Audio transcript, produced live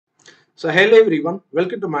So hello everyone,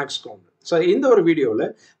 welcome to Max Corner. So இந்த ஒரு வீடியோல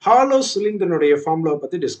ஹாலோ சிலிண்டருடைய ஃபார்முலாவை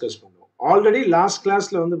பத்தி டிஸ்கஸ் பண்ணுவோம். ஆல்ரெடி லாஸ்ட்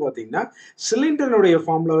கிளாஸ்ல வந்து பாத்தீங்கன்னா சிலிண்டருடைய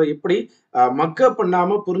ஃபார்முலாவை எப்படி மக்கப்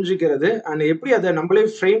பண்ணாம புரிஞ்சுக்கிறது அண்ட் எப்படி அதை நம்மளே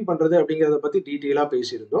ஃப்ரேம் பண்றது அப்படிங்கறத பத்தி டீட்டெயிலா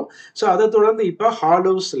பேசியிருந்தோம். ஸோ அதை தொடர்ந்து இப்ப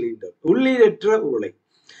ஹாலோ சிலிண்டர் உள்ளீடற்ற உருளை.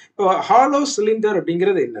 இப்போ ஹாலோ சிலிண்டர்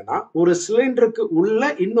அப்படிங்கிறது என்னன்னா ஒரு சிலிண்டருக்கு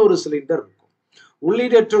உள்ள இன்னொரு சிலிண்டர் இருக்கும்.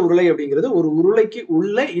 உள்ளீடற்ற உருளை அப்படிங்கிறது ஒரு உருளைக்கு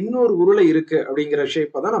உள்ள இன்னொரு உருளை இருக்கு அப்படிங்கிற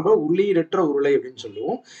ஷேப்பை தான் நம்ம உள்ளீடற்ற உருளை அப்படின்னு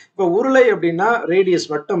சொல்லுவோம். இப்போ உருளை அப்படின்னா ரேடியஸ்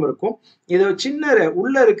வட்டம் இருக்கும். இதை சின்ன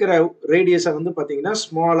உள்ள இருக்கிற ரேடியஸை வந்து பாத்தீங்கன்னா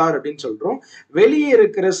ஸ்மால் ஆர் அப்படின்னு சொல்றோம். வெளியே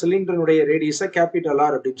இருக்கிற சிலிண்டருடைய ரேடியஸை கேபிட்டல்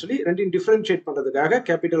ஆர் அப்படின்னு சொல்லி ரெண்டையும் டிஃபரன்ஷியேட் பண்றதுக்காக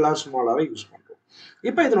கேபிட்டல் ஆர் ஸ்மால் ஆரை யூஸ் பண்றோம்.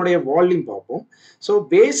 இப்போ இதனுடைய வால்யூம் பார்ப்போம். ஸோ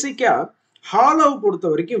பேசிக்கா ஹாலோவை பொறுத்த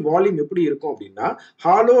வரைக்கும் வால்யூம் எப்படி இருக்கும் அப்படின்னா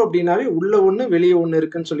ஹாலோ அப்படின்னாவே உள்ள ஒண்ணு வெளியே ஒண்ணு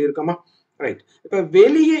இருக்குன்னு சொல்லியிருக்கோமா? ரைட். இப்ப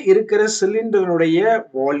வெளியே இருக்கிற சிலிண்டருடைய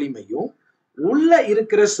வால்யூமையும் உள்ள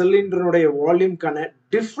இருக்கிற சிலிண்டருடைய வால்யூம்கான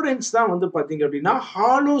டிஃபரன்ஸ் தான் வந்து பாத்தீங்க அப்படின்னா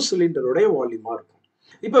ஹாலோ சிலிண்டருடைய வால்யூமா இருக்கும்.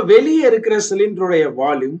 இப்ப வெளியே இருக்கிற சிலிண்டருடைய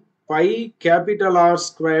volume by capital R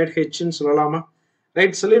square ஹெச்ன்னு சொல்லலாமா?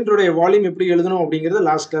 ரைட். சிலிண்டருடைய வால்யூம் எப்படி எழுதணும் அப்படிங்கறது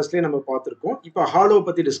லாஸ்ட் கிளாஸ்லயே நம்ம பார்த்திருக்கோம். இப்ப ஹாலோ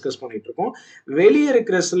பத்தி டிஸ்கஸ் பண்ணிட்டு இருக்கோம். வெளியே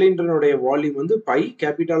இருக்கிற சிலிண்டருடைய வால்யூம் வந்து by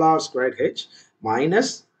capital R square H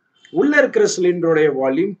minus உள்ள இருக்கிற சிலிண்டருடைய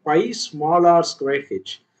volume by small R square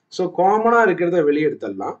H. So காமனா இருக்கிறத வெளியே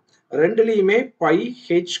எடுத்துடலாம். ரெண்டுலையுமே பை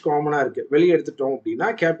ஹெச் காமனா இருக்கு. வெளியே எடுத்துட்டோம் அப்படின்னா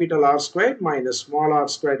capital R square minus small R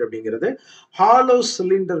square அப்படிங்கிறது ஹாலோ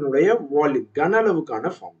சிலிண்டருடைய வால்யூம் கன அளவுக்கான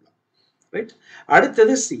ஃபார்முலா. ரைட்.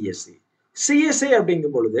 அடுத்தது சிஎஸ்ஏ. சிஎஸ்ஏ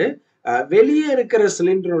அப்படிங்கும் பொழுது வெளியே இருக்கிற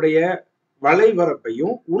சிலிண்டருடைய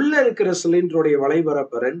வளைவரப்பையும் உள்ள இருக்கிற சிலிண்டருடைய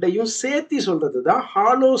வளைவரப்பு ரெண்டையும் சேர்த்தி சொல்றதுதான்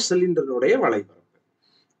ஹாலோ சிலிண்டருடைய வளைவரப்பு.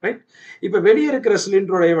 ரைட். இப்ப வெளியே இருக்கிற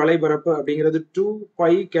சிலிண்டருடைய வளைபரப்பு அப்படிங்கிறது 2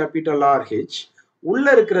 பை கேபிட்டல் ஆர் ஹெச். உள்ள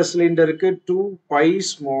இருக்கிற சிலிண்டருக்கு 2 பை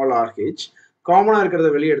ஸ்மால் ஆர் ஹெச். காமனா இருக்கிறத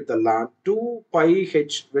வெளியே எடுத்துடலாம். 2 பை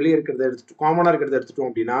ஹெச் வெளியே இருக்கிறத எடுத்து காமனா இருக்கிறத எடுத்துட்டோம்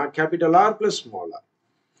அப்படின்னா capital R plus small R.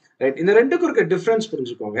 Right. இந்த ரெண்டுக்கும் இருக்க டிஃபரன்ஸ்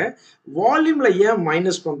புரிஞ்சுக்கோங்க. வால்யூம்ல ஏன்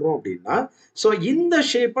மைனஸ் பண்றோம் அப்படின்னா சோ இந்த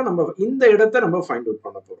ஷேப்பை நம்ம இந்த இடத்தை நம்ம ஃபைண்ட் அவுட்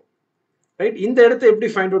பண்ண போறோம். ரைட். இந்த இடத்தை எப்படி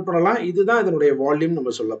ஃபைண்ட் அவுட் பண்ணலாம்? இதுதான் இதனுடைய வால்யூம்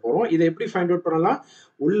நம்ம சொல்ல போறோம். இதை எப்படி ஃபைண்ட் அவுட் பண்ணலாம்?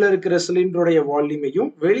 உள்ள இருக்கிற சிலிண்டருடைய வால்யூமையும்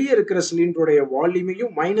வெளியே இருக்கிற சிலிண்டருடைய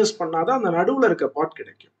வால்யூமையும் மைனஸ் பண்ணாதான் அந்த நடுவுல இருக்க பார்ட்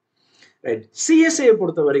கிடைக்கும். ரைட். சிஎஸ்ஏ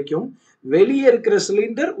பொறுத்த வரைக்கும் வெளியே இருக்கிற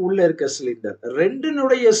சிலிண்டர் உள்ள இருக்க சிலிண்டர்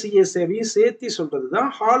ரெண்டினுடைய சிஎஸ்ஏவையும் சேர்த்தி சொல்றதுதான்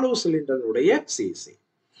ஹாலோ சிலிண்டருடைய சிஎஸ்ஏ.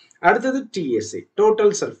 அடுத்தது DSA,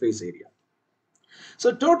 total surface area. So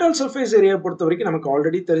total surface area பொறுத்த வரைக்கும் நமக்கு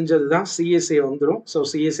ஆல்ரெடி தெரிஞ்சது தான் சிஎஸ்ஏ வந்துடும். So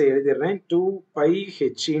CSA எழுதிடுறேன். 2 by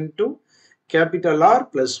H into capital R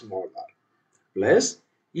plus small R plus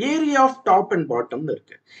area of top and பாட்டம்னு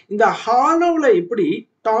இருக்கு. இந்த ஹாலோவில் எப்படி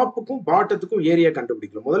டாப்புக்கும் பாட்டத்துக்கும் ஏரியா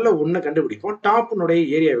கண்டுபிடிக்கணும்? முதல்ல ஒன்று கண்டுபிடிப்போம். டாப்பினுடைய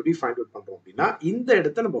ஏரியா எப்படி ஃபைண்ட் அவுட் பண்றோம் அப்படின்னா இந்த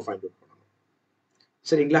இடத்த நம்ம ஃபைண்ட் அவுட் பண்ணணும்.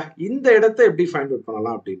 சரிங்களா? இந்த இடத்தை எப்படி ஃபைண்ட் அவுட்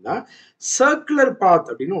பண்ணலாம் அப்படின்னா சர்க்குலர் பாத்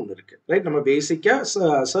அப்படின்னு ஒன்று இருக்கு. ரைட். நம்ம பேசிக்கா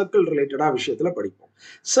சர்க்கிள் ரிலேட்டடா விஷயத்துல படிப்போம்.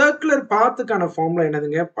 சர்க்குலர் பாத்துக்கான ஃபார்முலா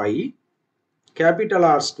என்னதுங்க? By capital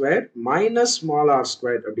R square minus small R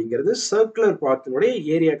square அப்படிங்கிறது சர்க்குலர் பாத்தினுடைய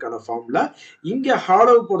ஏரியாக்கான ஃபார்முலா. இங்க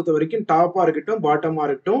ஹாலோவை பொறுத்த வரைக்கும் டாப்பா இருக்கட்டும் பாட்டமா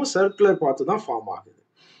இருக்கட்டும் சர்க்குலர் பாத்து தான் ஃபார்ம் ஆகுது.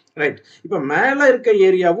 ரைட். இப்ப மேல இருக்க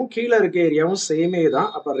ஏரியாவும் கீழே இருக்க ஏரியாவும் சேமே தான்.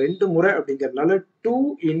 அப்ப ரெண்டு முறை அப்படிங்கறதுனால 2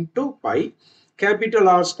 into by capital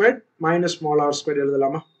R square minus small R square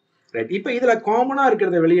எழுதலாமா? ரைட். இப்ப இதுல காமனா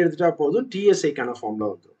இருக்கிறத வெளியே எடுத்துட்டா போதும் டிஎஸ்ஐக்கான ஃபார்முலா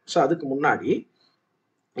வந்துடும். ஸோ அதுக்கு முன்னாடி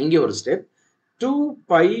இங்க ஒரு step 2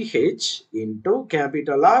 by H into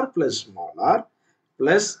capital R plus small R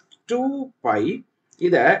plus 2 by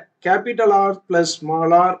இத capital R plus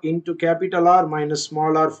small R into capital R minus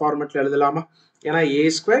small R ஃபார்மெட்ல எழுதலாமா? ஏன்னா ஏ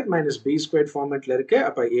ஸ்கொயர் மைனஸ் பி ஸ்கொயர் ஃபார்மெட்ல இருக்கு.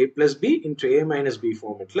 அப்ப ஏ plus B into A minus B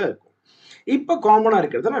ஃபார்மெட்ல இருக்கும். இப்ப காமனா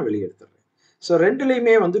இருக்கிறத நான் வெளியே எடுத்துறேன். ஸோ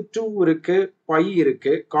ரெண்டுலையுமே வந்து 2 இருக்கு, பை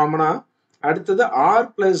இருக்கு காமனா. அடுத்தது ஆர்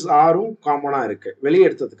பிளஸ் ஆரும் காமனா இருக்கு. வெளியே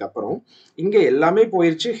எடுத்ததுக்கு அப்புறம் இங்க எல்லாமே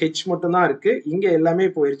போயிருச்சு, ஹெச் மட்டும் தான் இருக்கு. இங்க எல்லாமே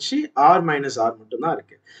போயிருச்சு, ஆர் மைனஸ் ஆர் மட்டும் தான்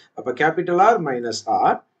இருக்கு. அப்ப capital R minus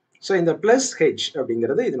R. So இந்த பிளஸ் ஹெச்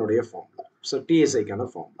அப்படிங்கிறது இதனுடைய formula. So டிஎஸ்ஐக்கான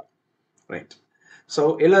formula. Right. So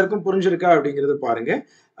எல்லாருக்கும் புரிஞ்சிருக்கா அப்படிங்கிறது பாருங்க.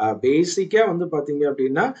 பேசிக்கா வந்து பாத்தீங்க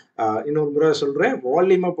அப்படின்னா இன்னொரு முறை சொல்றேன்.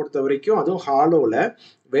 வால்யூமை பொறுத்த வரைக்கும் அதுவும் ஹாலோல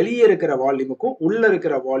வெளியே இருக்கிற வால்யூமுக்கும் உள்ள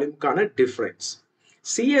இருக்கிற வால்யூமுக்கான டிஃபரன்ஸ்.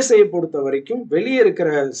 சிஎஸ்ஐ பொறுத்த வரைக்கும் வெளியே இருக்கிற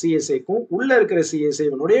சிஎஸ்ஐக்கும் உள்ள இருக்கிற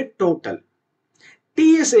சிஎஸ்ஐனுடைய டோட்டல்.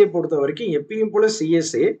 டிஎஸ்ஐ பொறுத்த வரைக்கும் எப்பயும் போல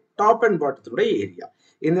சிஎஸ்ஐ டாப் அண்ட் பாட்டத்தினுடைய ஏரியா.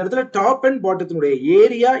 இந்த இடத்துல டாப் அண்ட் பாட்டத்தினுடைய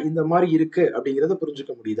ஏரியா இந்த மாதிரி இருக்கு அப்படிங்கிறத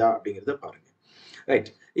புரிஞ்சுக்க முடியுதா அப்படிங்கிறத பாருங்க. ரைட்.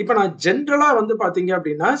 இப்ப நான் ஜென்ரலா வந்து பாத்தீங்க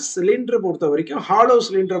அப்படின்னா சிலிண்டர் பொறுத்த வரைக்கும் ஹாலோ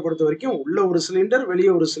சிலிண்டரை பொறுத்த வரைக்கும் உள்ள ஒரு சிலிண்டர்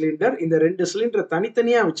வெளியே ஒரு சிலிண்டர் இந்த ரெண்டு சிலிண்டரை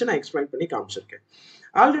தனித்தனியா வச்சு நான் எக்ஸ்பிளைன் பண்ணி காமிச்சிருக்கேன்.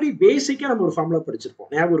 ஆல்ரெடி பேசிக்கா நம்ம ஒரு ஃபார்முலா படிச்சிருப்போம்.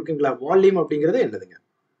 ஞாபகம் இருக்குங்களா? வால்யூம் அப்படிங்கிறது என்னதுங்க?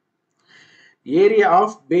 Area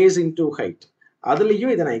of base into height.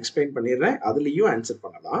 அதுலயும் இதை நான் எக்ஸ்பிளைன் பண்ணிடுறேன். அதுலயும் ஆன்சர்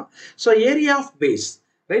பண்ணலாம். So area of base,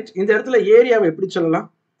 right? இந்த இடத்துல ஏரியாவை எப்படி சொல்லலாம்?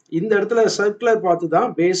 இந்த இடத்துல சர்க்குலர் பார்த்து தான்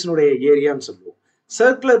பேஸினுடைய ஏரியான்னு சொல்லுவோம்.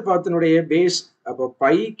 சர்க்குலர் பார்த்தினுடைய பேஸ் அப்போ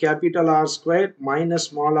by capital R square minus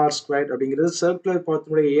small R square அப்படிங்கிறது சர்க்குலர்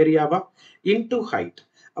பார்த்தினுடைய ஏரியாவா இன்டூ ஹைட்.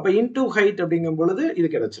 அப்ப இன்டூ ஹைட் அப்படிங்கும் பொழுது இது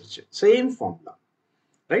கிடைச்சிருச்சு. Same formula,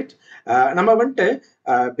 right? நம்ம வந்துட்டு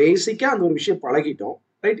பேசிக்கா அந்த ஒரு விஷயம் பழகிட்டோம்,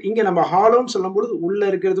 ரைட்? இங்க நம்ம ஹாலோன்னு சொல்லும் பொழுது உள்ள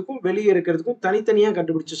இருக்கிறதுக்கும் வெளியே இருக்கிறதுக்கும் தனித்தனியா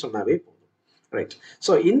கண்டுபிடிச்சு சொன்னாவே போதும், ரைட்?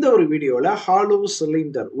 ஸோ இந்த ஒரு வீடியோல ஹாலோ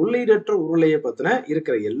சிலிண்டர் உள்ளீடற்ற உருளையை பத்தின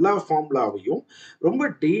இருக்கிற எல்லா ஃபார்முலாவையும் ரொம்ப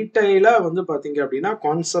டீட்டெயிலா வந்து பாத்தீங்க அப்படின்னா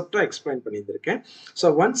கான்செப்டா எக்ஸ்பிளைன் பண்ணியிருந்திருக்கேன்.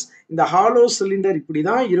 ஸோ ஒன்ஸ் இந்த ஹாலோ சிலிண்டர்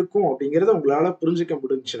இப்படிதான் இருக்கும் அப்படிங்கிறத உங்களால புரிஞ்சுக்க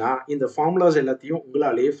முடிஞ்சுன்னா இந்த ஃபார்முலாஸ் எல்லாத்தையும்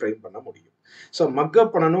உங்களாலேயே ஃப்ரேம் பண்ண முடியும். ஸோ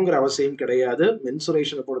மக்கப் பண்ணணுங்கிற அவசியம் கிடையாது.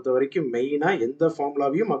 மென்சுரேஷனை பொறுத்த வரைக்கும் மெயினா எந்த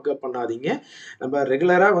ஃபார்முலாவையும் மக்கப் பண்ணாதீங்க. நம்ம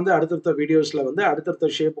ரெகுலரா வந்து அடுத்தடுத்த வீடியோஸ்ல வந்து அடுத்தடுத்த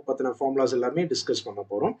ஷேப் பத்தின ஃபார்முலாஸ் எல்லாமே டிஸ்கஸ் பண்ண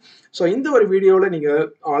போறோம். ஸோ இந்த ஒரு வீடியோல நீங்க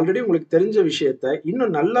ஆல்ரெடி உங்களுக்கு தெரிஞ்ச விஷயத்த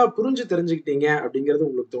இன்னும் நல்லா புரிஞ்சு தெரிஞ்சுக்கிட்டீங்க அப்படிங்கிறது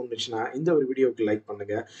உங்களுக்கு தோணுச்சுன்னா இந்த ஒரு வீடியோக்கு லைக்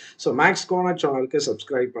பண்ணுங்க. ஸோ மேக்ஸ் கார்னர் சேனலுக்கு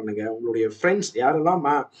சப்ஸ்கிரைப் பண்ணுங்க. உங்களுடைய ஃப்ரெண்ட்ஸ் யாரெல்லாம்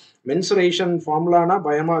மென்சுரேஷன் ஃபார்முலானா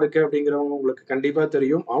பயமா இருக்கு அப்படிங்கிறவங்க உங்களுக்கு கண்டிப்பா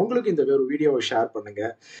தெரியும், அவங்களுக்கு இந்த ஒரு வீடியோவை ஷேர் பண்ணுங்க.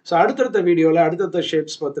 ஸோ அடுத்தடுத்த வீடியோல அடுத்தடுத்த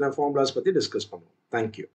ஷேப்ஸ் பத்தின ஃபார்முலாஸ் பத்தி டிஸ்கஸ் பண்ணுவோம். தேங்க்யூ.